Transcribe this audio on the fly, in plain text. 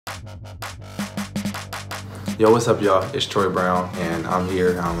Yo, what's up, y'all? It's Troy Brown, and I'm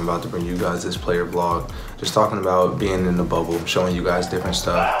here. I'm about to bring you guys this player vlog. Just talking about being in the bubble, showing you guys different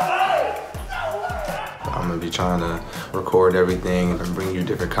stuff. I'm gonna be trying to record everything and bring you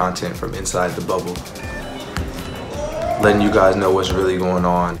different content from inside the bubble. Letting you guys know what's really going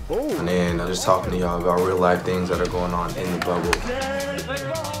on. And then just talking to y'all about real life things that are going on in the bubble.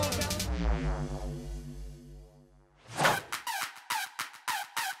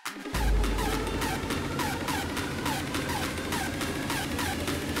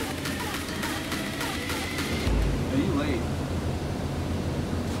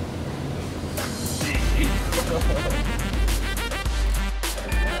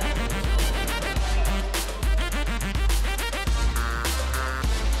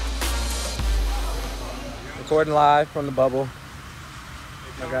 Recording live from the bubble.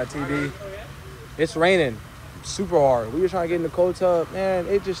 I got TV. It's raining super hard. We were trying to get in the cold tub. Man,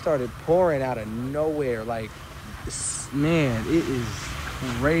 it just started pouring out of nowhere. Like, man, it is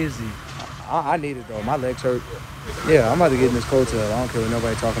crazy. I need it though. My legs hurt. Yeah, I'm about to get in this cold tub. I don't care what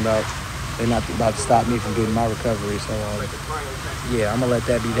nobody talking about. They're not about to stop me from getting my recovery. So, yeah, I'm going to let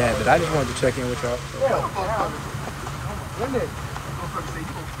that be that. But I just wanted to check in with y'all.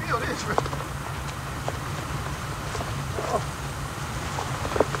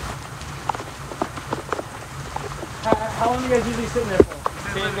 How long are you guys usually sitting there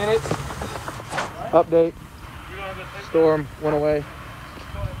for? 10 minutes. Update. Storm went away.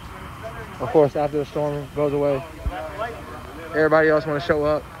 Of course, after the storm goes away, everybody else want to show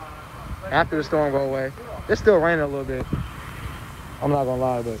up. After the storm go away. It's still raining a little bit. I'm not going to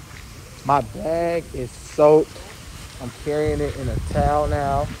lie, but my bag is soaked. I'm carrying it in a towel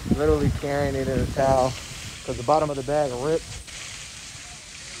now. Literally carrying it in a towel because the bottom of the bag ripped.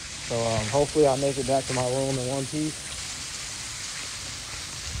 So hopefully I'll make it back to my room in one piece.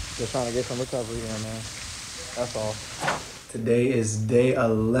 Just trying to get some recovery here, man. That's all. Today is day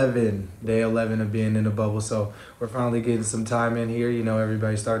 11 of being in the bubble. So we're finally getting some time in here. You know,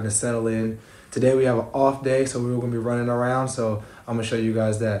 everybody's starting to settle in. Today we have an off day, so we're gonna be running around. So I'm gonna show you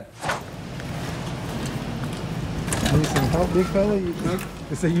guys that. Need some help, big fella? You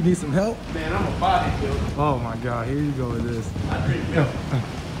say you need some help? Man, I'm a bodybuilder. Oh my God, here you go with this. I drink milk.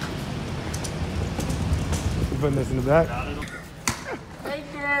 You putting this in the back? Hey,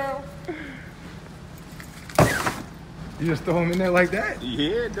 girl. You just throw them in there like that?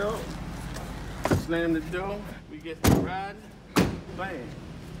 Yeah, dog. Slam the door. We get to riding. Bam.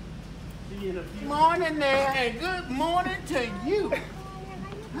 See you in a few. Morning there, and good morning to you.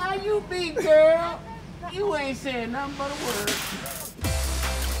 How you be, girl? You ain't saying nothing but a word.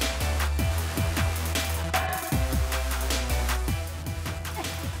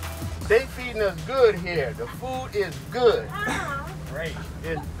 They feeding us good here. The food is good. Great.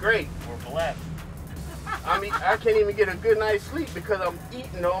 It's great. We're blessed. I mean, I can't even get a good night's sleep because I'm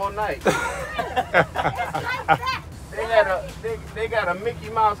eating all night. They got a Mickey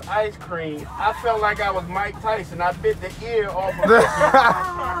Mouse ice cream. I felt like I was Mike Tyson. I bit the ear off of Mickey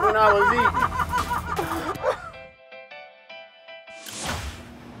when I was eating.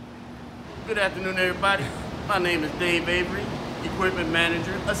 Good afternoon, everybody. My name is Dave Avery, equipment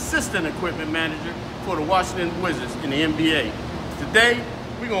manager, assistant equipment manager for the Washington Wizards in the NBA. Today,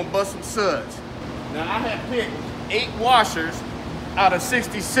 we're gonna bust some suds. Now, I have picked 8 washers out of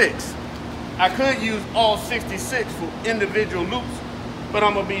 66. I could use all 66 for individual loops, but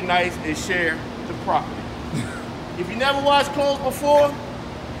I'm gonna be nice and share the property. If you never washed clothes before,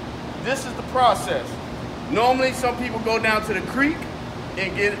 this is the process. Normally, some people go down to the creek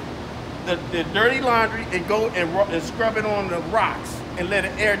and get the dirty laundry and go and scrub it on the rocks and let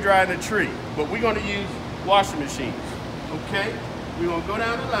it air dry in the tree. But we're gonna use washing machines, okay? We're gonna go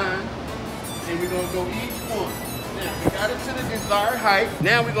down the line, and we're gonna go each one. Now, we got it to the desired height.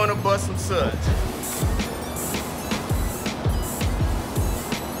 Now we're gonna bust some suds.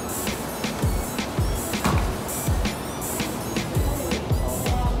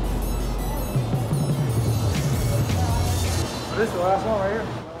 This is the last one right here.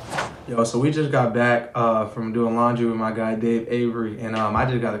 Yo, so we just got back from doing laundry with my guy Dave Avery, and I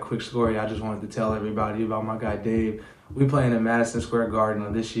just got a quick story I just wanted to tell everybody about my guy Dave. We playing in Madison Square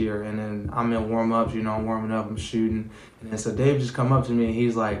Garden this year, and then I'm in warm-ups, you know, I'm warming up, I'm shooting, and then so Dave just come up to me and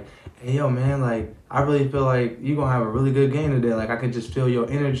he's like, hey, yo, man, like, I really feel like you're gonna have a really good game today. Like, I could just feel your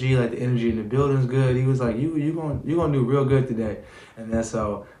energy, like the energy in the building's good. He was like, you gonna do real good today. And then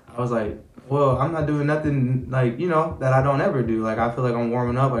so I was like, well, I'm not doing nothing, like, you know, that I don't ever do. Like, I feel like I'm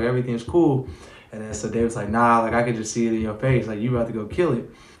warming up, like everything's cool. And then so Dave was like, nah, like I could just see it in your face, like you about to go kill it.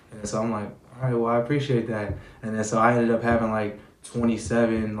 And so I'm like, all right, well, I appreciate that. And then so I ended up having like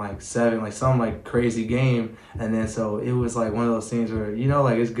 27, like 7, like some like crazy game. And then so it was like one of those things where, you know,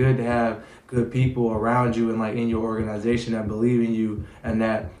 like it's good to have good people around you and like in your organization that believe in you and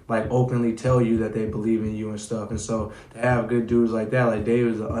that like openly tell you that they believe in you and stuff. And so to have good dudes like that, like Dave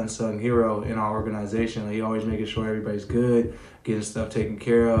is an unsung hero in our organization. Like, he always making sure everybody's good, getting stuff taken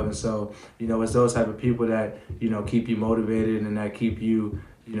care of. And so, you know, it's those type of people that, you know, keep you motivated and that keep you,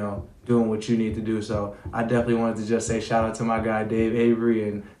 you know, doing what you need to do. So I definitely wanted to just say shout out to my guy Dave Avery,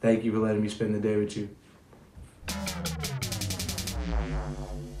 and thank you for letting me spend the day with you.